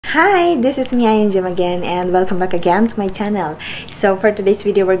Hi, this is me, iamjam again, and welcome back again to my channel. So for today's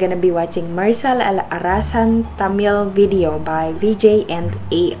video, we're gonna be watching MERSAL Arasan Tamil video by Vijay and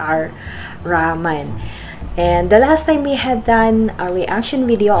A.R. Rahman. And the last time we had done a reaction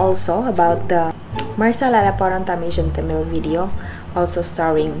video also about the MERSAL Arasan Tamil video, also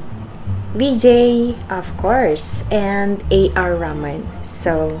starring Vijay, of course, and A.R. Rahman.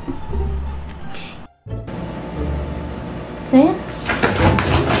 So yeah.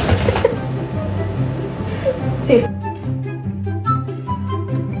 Sit.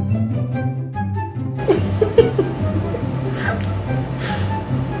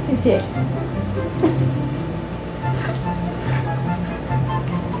 Sit.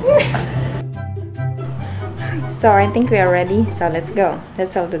 So I think we are ready. So let's go.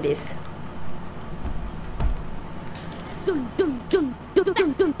 Let's all do this.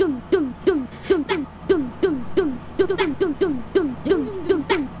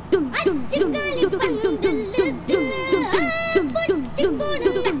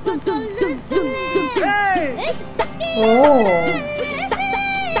 Oh.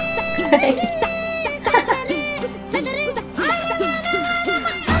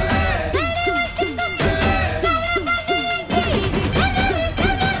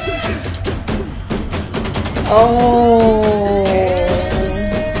 Oh.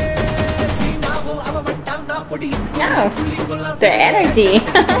 The energy.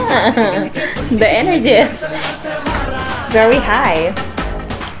 The energy is very high.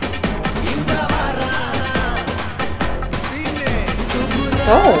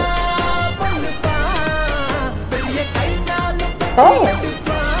 Oh. Oh.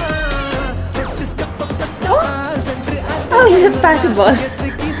 Oh, is it possible?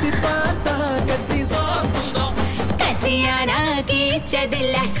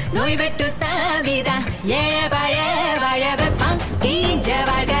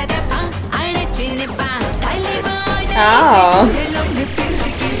 Oh.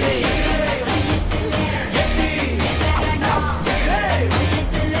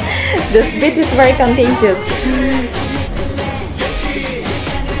 This beat is very contagious.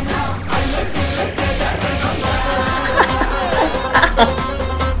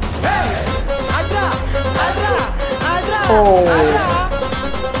 Oh.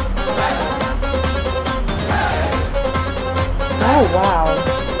 Oh wow.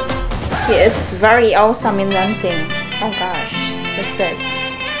 He is very awesome in dancing. Oh gosh. Look at this.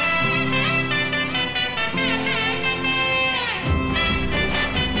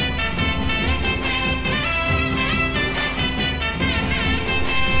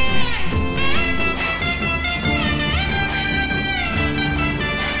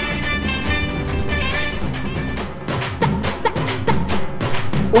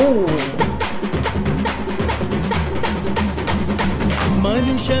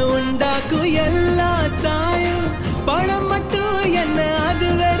 மனுஷ உண்டாக்கு எல்லா சாயம் பணம் மட்டும் என்ன அது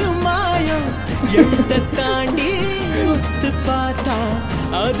வெறும் மாயம் எழுத்த தாண்டி உத்து பார்த்தா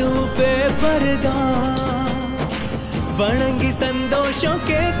அதுவும் பேப்பர் தான் வணங்கி சந்தோஷம்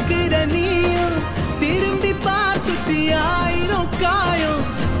கேட்கிற நீயும் திரும்பி பார் சுத்தி ஆயிரம் காயம்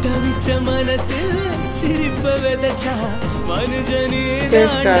தவிச்ச மனசில் சிரிப்ப விதைச்சா மனுஷனே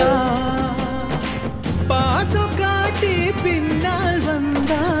தாண்டா பாசம் காட்டி பின்னால்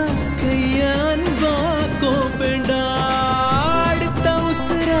வந்தா கையன்பா கோப்பேண்டா அடுத்த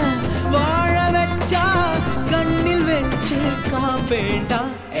உசுர வாழ வச்சா கண்ணில் வச்சு காப்பேண்டா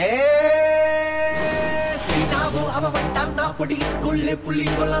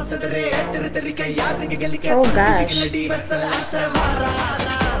Oh gosh.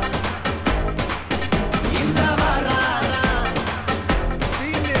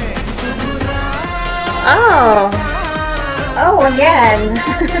 Oh. Oh, again.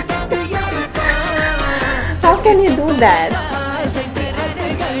 How can you do that?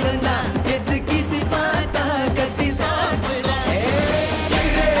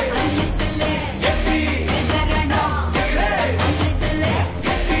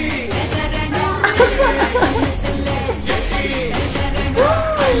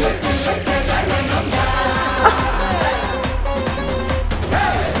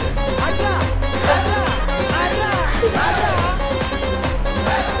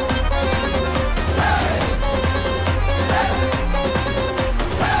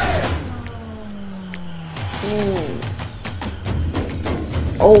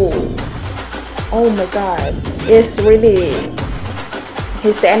 Oh, oh my god, it's really,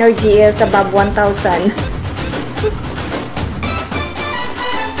 his energy is above 1000.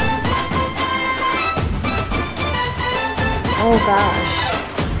 Oh gosh.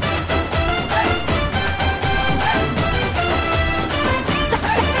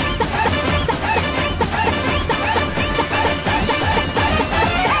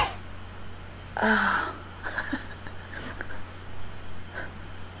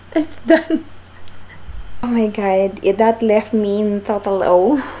 done. Oh my god, that left me in total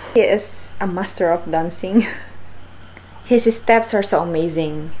awe. He is a master of dancing. His steps are so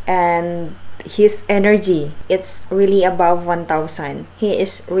amazing, and his energy, it's really above 1000. He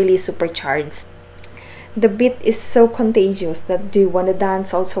is really supercharged. The beat is so contagious that do you want to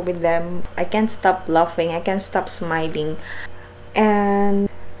dance also with them? I can't stop laughing, I can't stop smiling. And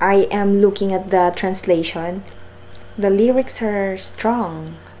I am looking at the translation. The lyrics are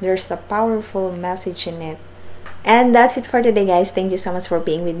strong. There's a powerful message in it. And that's it for today, guys. Thank you so much for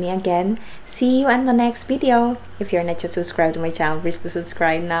being with me again. See you on the next video. If you're not yet subscribed to my channel, please do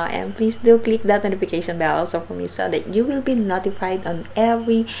subscribe now, and please do click that notification bell also for me so that you will be notified on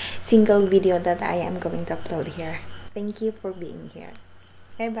every single video that I am going to upload here. Thank you for being here.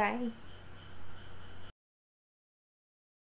 Bye bye.